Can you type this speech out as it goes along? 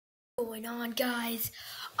Going on, guys?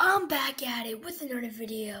 I'm back at it with another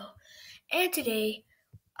video, and today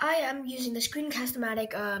I am using the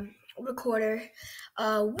Screencast-O-Matic recorder.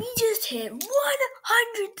 We just hit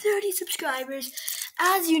 130 subscribers.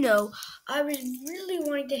 As you know, I was really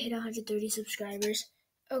wanting to hit 130 subscribers.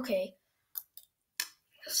 Okay,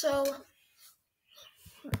 so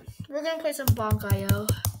we're gonna play some Bonk.io.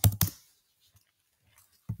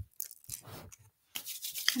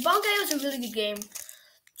 Bonk.io is a really good game,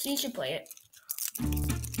 so you should play it.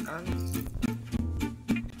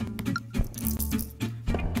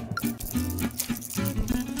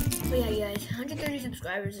 But yeah, guys, 130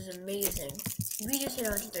 subscribers is amazing. We just hit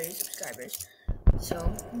 130 subscribers.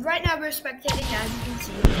 So, right now we're spectating, as you can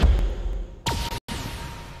see.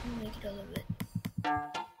 Let me make it a little bit.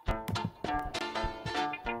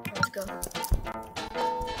 Let's go.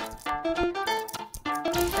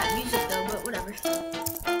 That music though, but whatever.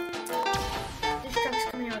 This truck's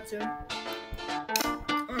coming out soon. I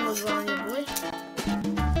don't know what's wrong here, boy.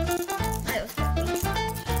 Alright, let's go.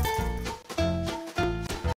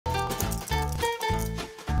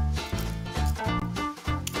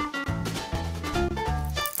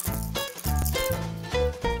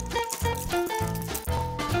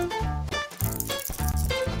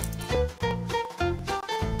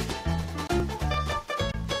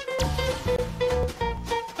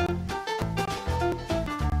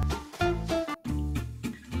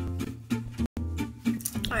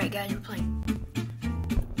 Alright guys, we're playing.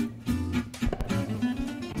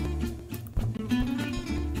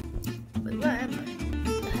 Wait, where am I?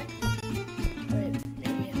 What the heck? Wait,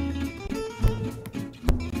 there we are.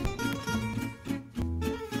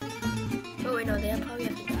 Oh wait, no, they probably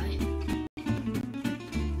have to die.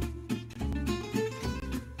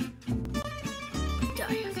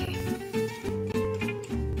 Die, okay.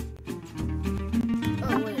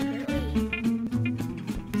 Oh wait,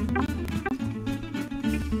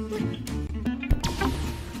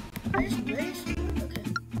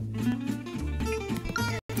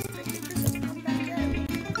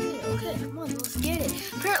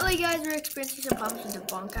 apparently, guys, we're experiencing some problems with the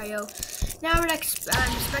Bonk.io. Now we're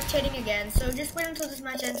spectating again, so just wait until this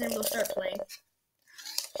match ends and we'll start playing.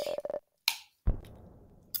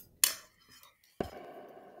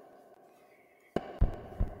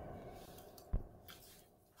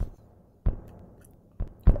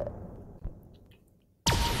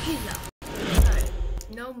 He's out. Alright,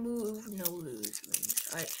 no move, no lose.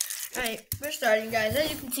 Alright, we're starting, guys. As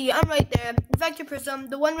you can see, I'm right there. Vector Prism,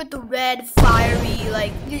 the one with the red, fiery,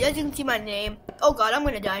 like, as you can see my name. Oh god, I'm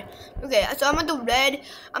gonna die. Okay, so I'm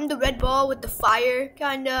the red ball with the fire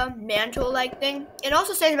kind of mantle-like thing. It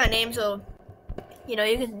also says my name, so, you know,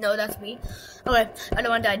 you can know that's me. Okay, I don't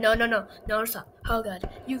want to die. No, stop. Oh god,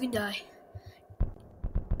 you can die.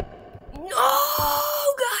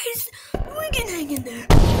 No, guys, we can hang in there.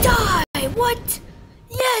 Die, what?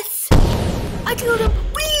 Yes, I killed him.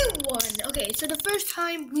 We won. Okay, so the first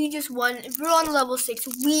time we just won. We're on level 6.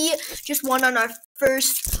 We just won on our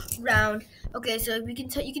first round. Okay, so you can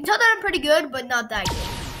tell that I'm pretty good, but not that good.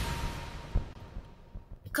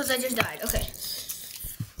 Because I just died. Okay.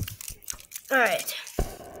 Alright.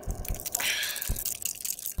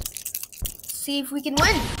 See if we can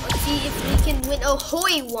win. Let's see if we can win. Oh,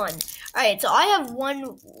 Hoy won. Alright, so I have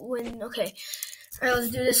one win. Okay. Alright,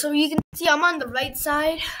 let's do this. So you can see I'm on the right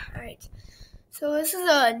side. Alright. So this is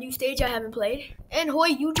a new stage I haven't played. And Hoy,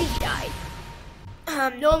 you just died.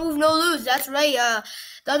 No move, no lose. That's right.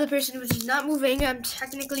 The other person was just not moving. I'm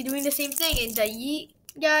technically doing the same thing. And the yeet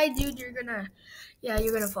guy, dude, you're gonna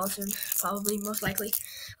fall soon. Probably, most likely.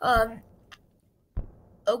 Oh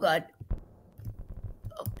god.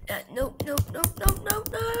 Oh, no.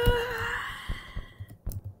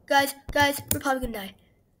 Guys, we're probably gonna die.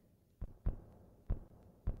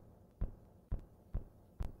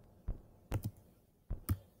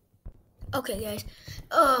 Okay, guys.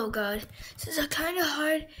 Oh god, this is kind of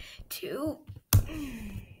hard to.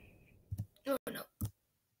 No.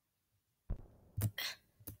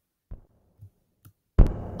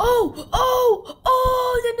 Oh!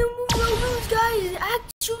 The new move, no lose, guys.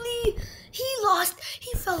 Actually, he lost.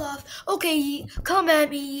 He fell off. Okay, come at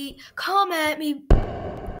me.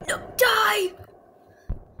 No, die.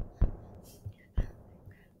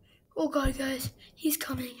 Oh god, guys, he's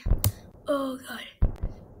coming. Oh god.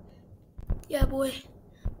 Yeah, boy,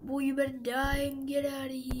 you better die and get out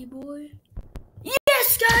of here, boy.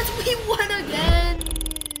 Yes, guys, we won again,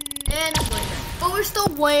 and I'm winning. But we're still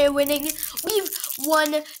winning. We've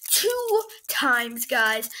won 2 times,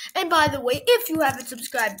 guys. And by the way, if you haven't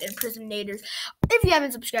subscribed to Prism Naders, if you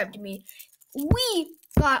haven't subscribed to me, we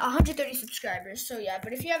got 130 subscribers. So yeah,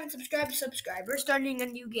 but if you haven't subscribed, subscribe. We're starting a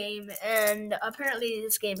new game, and apparently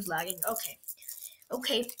this game is lagging. Okay.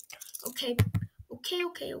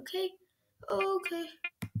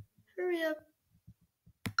 Hurry up.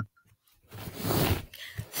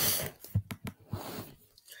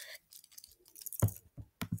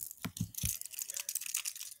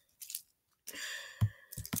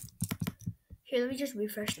 Here, let me just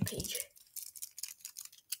refresh the page.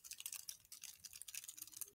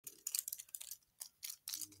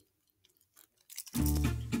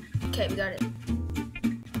 Okay, we got it.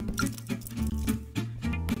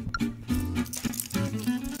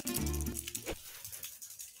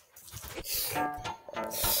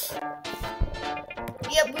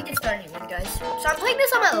 Yep, we can start a new one, guys. So I'm playing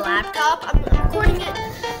this on my laptop. I'm recording it.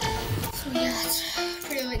 So yeah, it's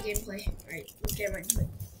pretty light gameplay. Alright, let's get right into it.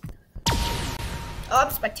 Oh, I'm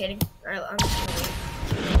spectating. Alright, I'm just gonna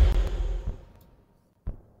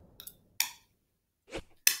wait.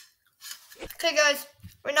 Okay, guys,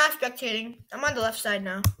 we're not spectating. I'm on the left side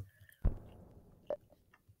now.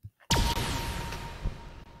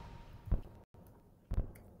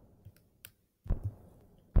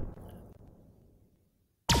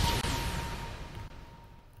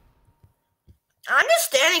 I'm just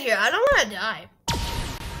standing here. I don't want to die.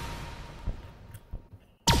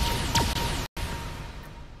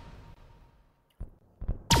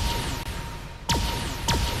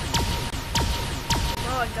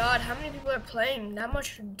 Oh God, how many people are playing that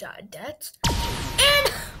much debt?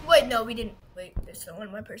 And wait, no, we didn't. Wait, there's still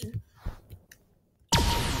one more person.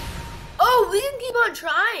 Oh, we can keep on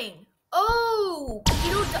trying. Oh,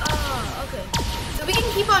 you don't. Okay. So we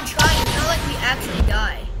can keep on trying. It's not like we actually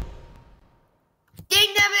die.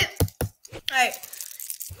 Dang nabbit!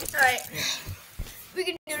 Alright. We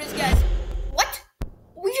can do this, guys. What?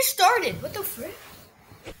 We just started. What the frick?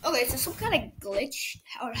 Okay, so some kind of glitch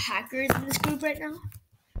or hackers in this group right now.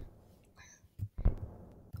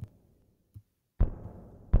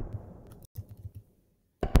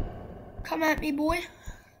 Come at me, boy.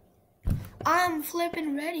 I'm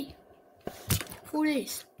flipping ready for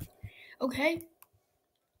this. Okay?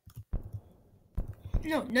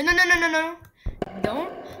 No.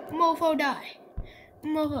 Don't mofo die.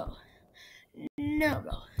 Mofo. No,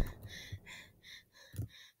 bro.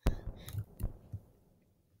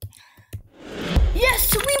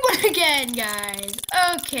 Yes, we won again, guys.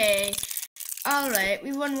 Okay. Alright,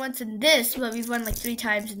 we won once in this, but we've won like 3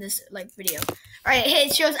 times in this video. Alright, hey,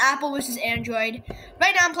 it shows Apple versus Android.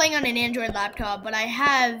 Right now I'm playing on an Android laptop, but I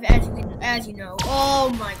have, as you know, oh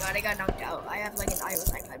my god, I got knocked out. I have like an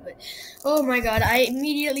iOS iPad, but oh my god, I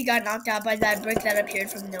immediately got knocked out by that brick that appeared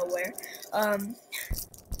from nowhere.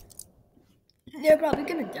 They're probably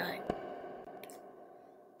gonna die.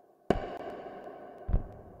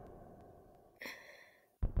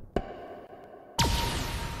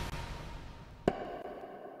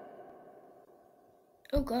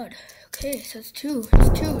 Oh god. Okay, so it's two.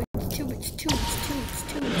 Frodo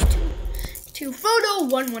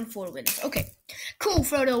 114 wins. Okay. Cool,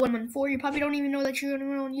 Frodo 114. You probably don't even know that you're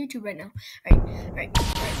on YouTube right now. Alright.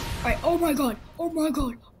 Oh my god.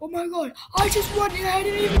 I just won and I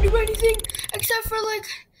didn't even do anything except for like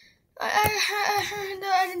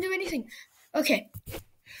I didn't do anything. Okay.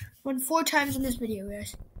 Won 4 times in this video,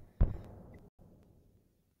 guys.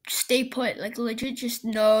 Stay put. Like legit, just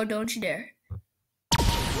no, don't you dare.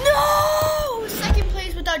 No! Second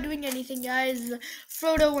place without doing anything, guys.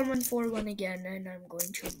 Frodo 114 won again, and I'm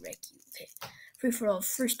going to wreck you. Okay. Free for all.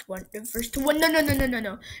 First one.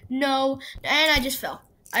 No. And I just fell.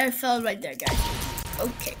 I fell right there, guys.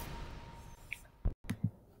 Okay.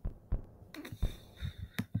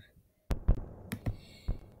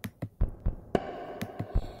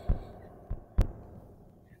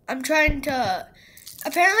 I'm trying to...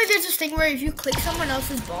 Apparently there's this thing where if you click someone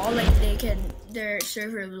else's ball, like their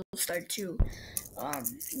server will start to,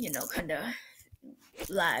 kind of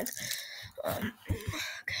lag.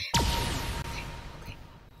 Okay.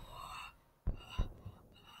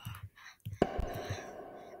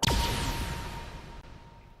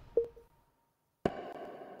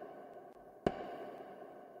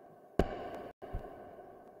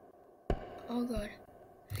 Oh god.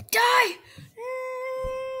 Die!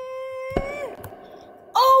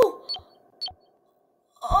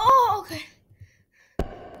 Oh, okay.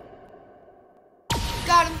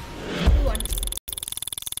 Got him. We won.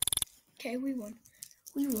 Okay, we won.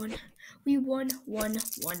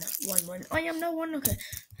 I am no one. Okay.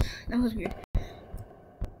 That was weird.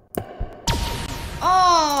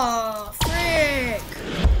 Oh, frick.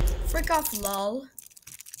 Frick off, lol.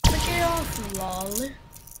 Frick it off, lol.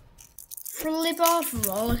 Flip off,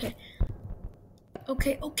 lol. Okay.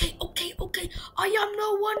 Okay. I am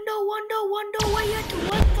no one yet.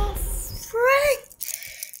 What the frick?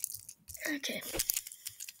 Okay.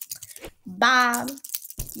 Bob.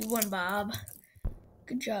 You won, Bob.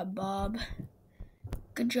 Good job, Bob.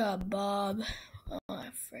 Oh,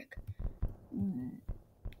 frick.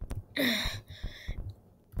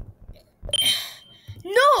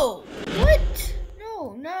 No! What?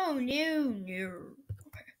 No.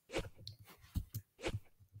 Okay.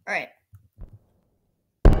 Alright.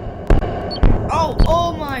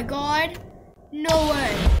 Oh my god. No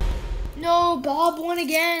way. No, Bob won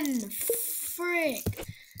again. Frick.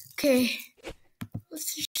 Okay.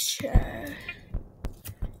 Let's just check.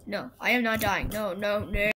 No, I am not dying. No. And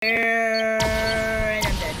I'm dead.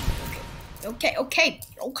 Okay,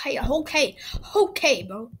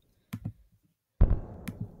 bro.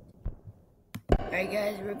 Alright,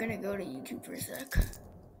 guys, we're gonna go to YouTube for a sec.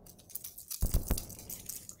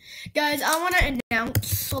 Guys, I want to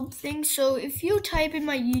announce something. So if you type in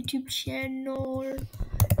my YouTube channel,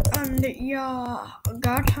 and yeah,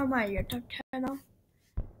 go to my YouTube channel,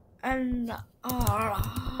 and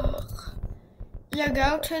yeah,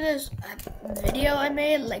 go to this video I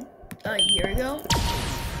made like a year ago.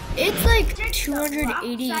 It's like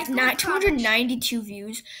 292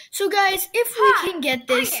 views. So guys, if we can get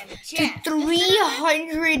this to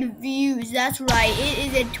 300 views, that's right. It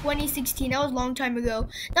is in 2016. That was a long time ago.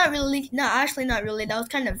 Not really. No, actually not really. That was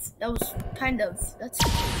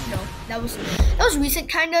recent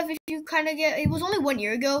kind of. If you kind of get, it was only 1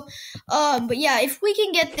 year ago. But yeah, if we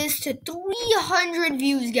can get this to 300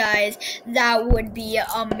 views, guys, that would be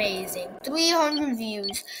amazing. 300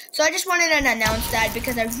 views. So I just wanted to announce that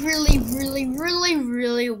because I really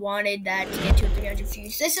wanted that to get to 300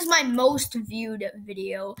 views. This is my most viewed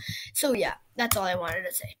video. So yeah, that's all I wanted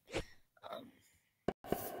to say.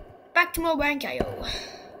 Back to Mobile Bank.io.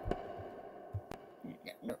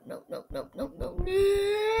 No.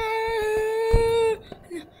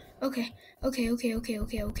 Okay.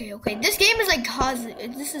 This game is like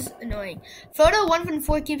this is annoying. Photo 1 from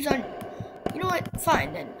 4 keeps on. You know what?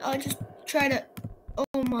 Fine then. I'll just try to.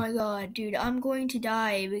 Oh my god, dude! I'm going to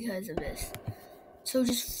die because of this. So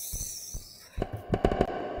just.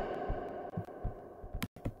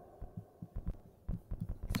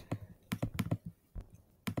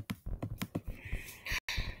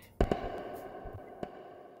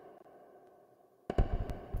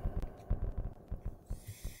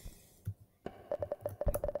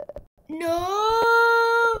 No!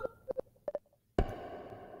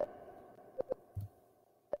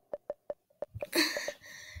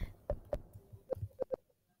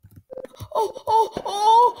 Oh,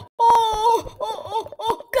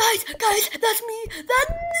 guys, that's me.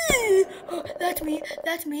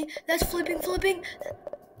 That's me. That's flipping. That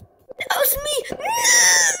was me. No!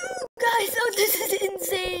 Guys, oh, this is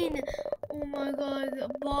insane. Oh my god,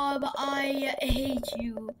 Bob, I hate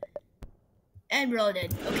you. And we're all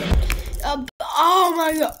dead. Okay. Oh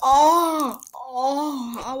my god. Oh,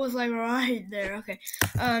 I was like right there. Okay.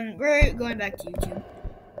 We're going back to YouTube.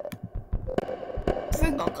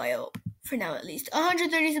 For now at least.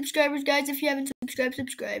 130 subscribers, guys. If you haven't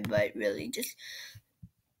subscribe. But really, just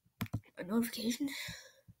a notification.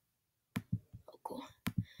 Oh, cool.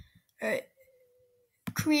 Alright.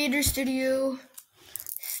 Creator Studio.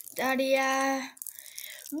 Stadia.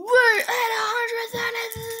 We're at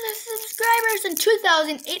 100,000 subscribers and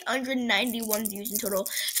 2,891 views in total.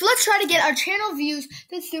 So let's try to get our channel views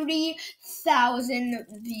to 30,000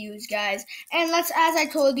 views, guys. And let's, as I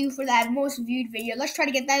told you for that most viewed video, let's try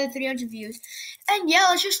to get that to 300 views. And yeah,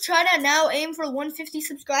 let's just try to now aim for 150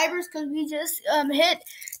 subscribers because we just hit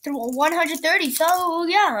through 130. So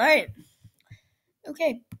yeah, all right.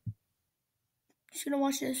 Okay. Just gonna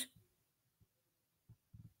watch this.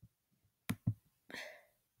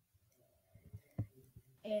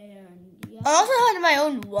 And yeah. I also have my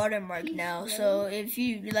own watermark now, so if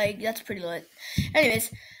you like, that's pretty lit.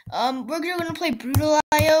 Anyways, we're gonna play Brutal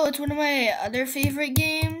IO. It's one of my other favorite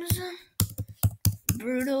games.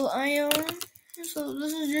 Brutal IO. So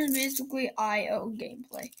this is just basically IO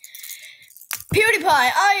gameplay.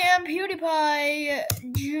 PewDiePie. I am PewDiePie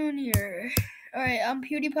Jr. Alright, I'm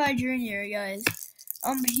PewDiePie Jr. guys.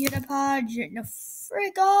 I'm PewDiePie Jr. No,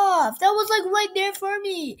 frick off. That was like right there for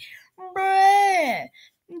me. Bruh.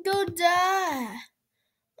 Go die.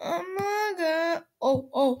 Oh my god. Oh.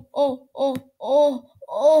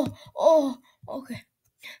 Okay.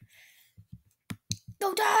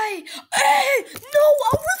 Go die. Hey! No,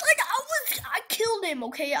 I killed him,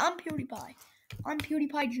 okay? I'm PewDiePie. I'm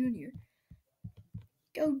PewDiePie Jr.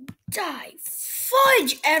 Go die.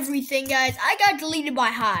 Fudge everything, guys. I got deleted by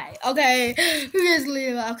Hi. Okay. Who gets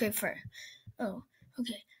deleted by? Okay, fair. Oh.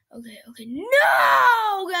 Okay.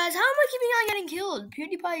 No, guys. How am I keeping on getting killed?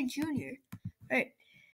 PewDiePie Jr. Alright.